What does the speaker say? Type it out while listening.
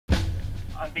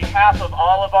On behalf of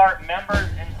all of our members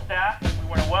and staff, we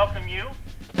want to welcome you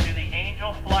to the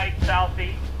Angelflight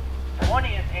Southeast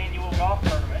 20th Annual Golf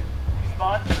Tournament,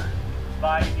 sponsored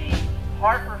by the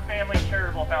Harper Family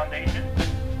Charitable Foundation.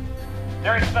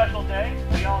 Very special day.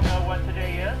 We all know what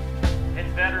today is. It's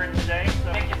Veterans Day,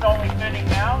 so I think it's only fitting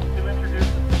now to introduce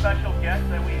a special guest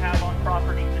that we have on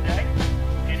property today.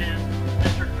 It is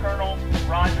Mr. Colonel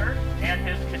Rogers and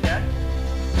his cadets,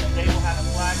 and they will have a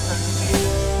flag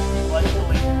presentation. Pledge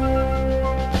allegiance.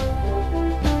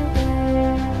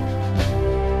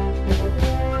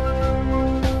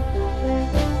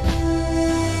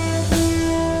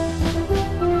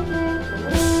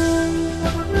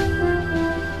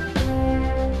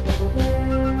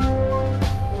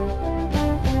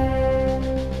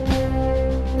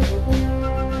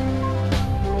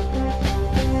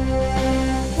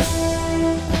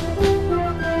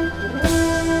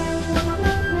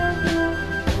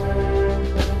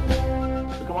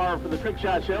 For the trick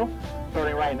shot show,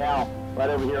 starting right now, right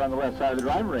over here on the left side of the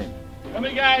driving range. How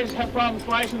many guys have problems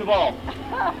slicing the ball?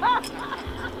 How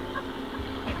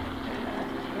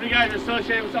many guys are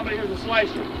associated with somebody who's a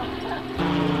slicer?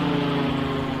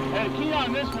 And the key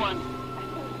on this one,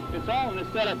 it's all in the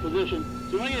setup position.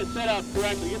 So you want to get it set up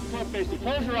correctly. Get the foot facing.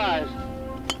 Close your eyes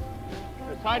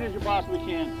as tight as you possibly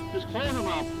can. Just close them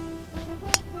up.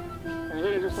 And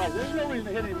hit it just like, there's no reason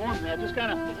to hit any more than that, just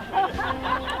kind of.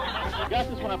 I got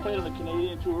this when I played on the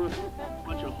Canadian tour, a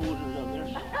bunch of hosers up there.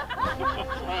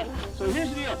 All right, so here's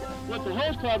the deal. With the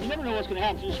hose club, you never know what's going to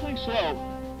happen, so you swing slow.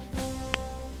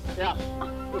 Yeah,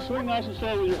 just swing nice and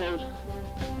slow with your hose.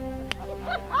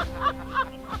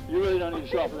 You really don't need to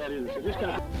show up for that either, so just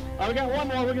kind of. All right, we got one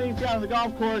more, we're going to get down on the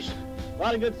golf course. A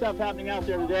lot of good stuff happening out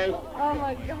there today. Oh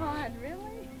my God,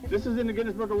 really? This is in the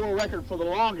Guinness Book of World Record for the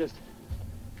longest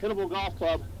hittable golf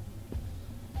club,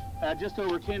 just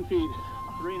over 10 feet,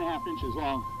 3.5 inches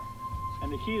long.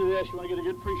 And the key to this, you want to get a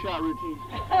good pre-shot routine.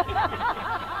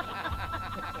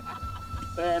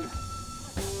 And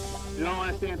you don't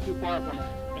want to stand too far from it.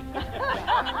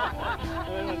 And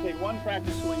then you want to take one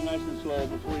practice swing nice and slow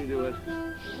before you do it.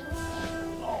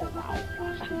 Oh, wow.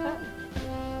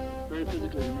 Very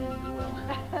physically demanding as well.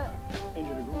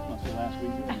 Injured a groove muscle last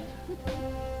week doing it.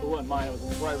 It wasn't mine, it was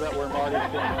right about where Marty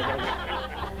was doing.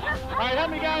 All right,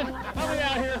 help me guys, help me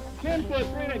out here. 10 foot,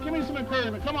 3.5, give me some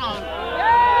encouragement, come on.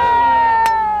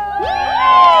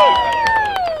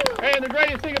 Hey, and the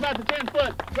greatest thing about the 10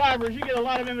 foot drivers, you get a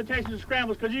lot of invitations to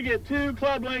scrambles because you get 2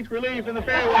 club lengths relief in the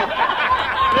fairway.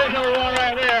 There's number 1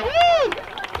 right there. Woo!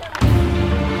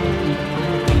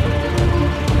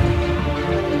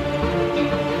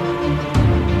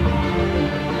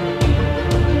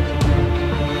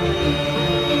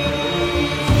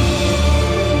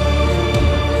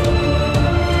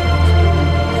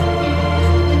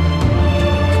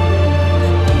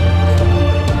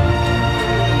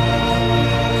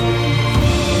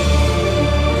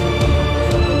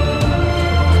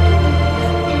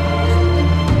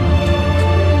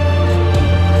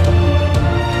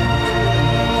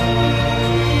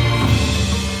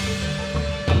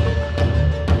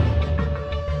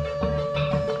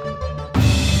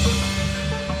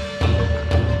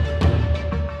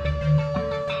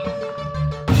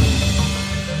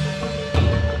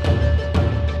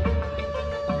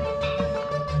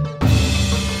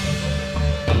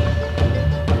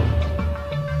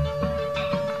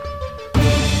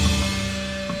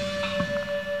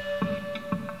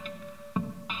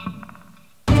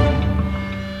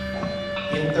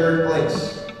 In third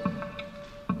place,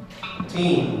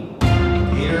 Team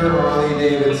Peter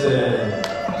Harley-Davidson.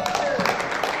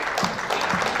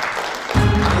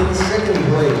 In second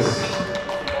place,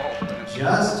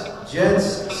 Just Jets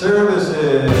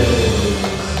Services.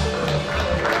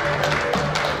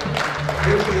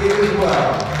 58 as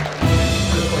well.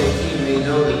 First place team may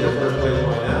know that they're first place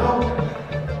right now.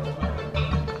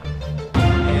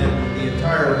 And the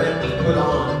entire event was put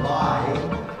on by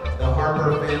the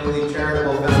Harper Family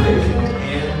Charitable Foundation,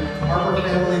 and Harper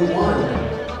Family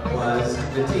 1 was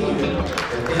the team that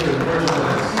came in first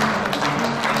place.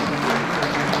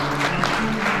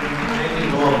 Thank you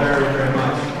all very, very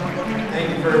much. Thank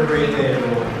you for a great day,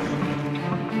 everyone.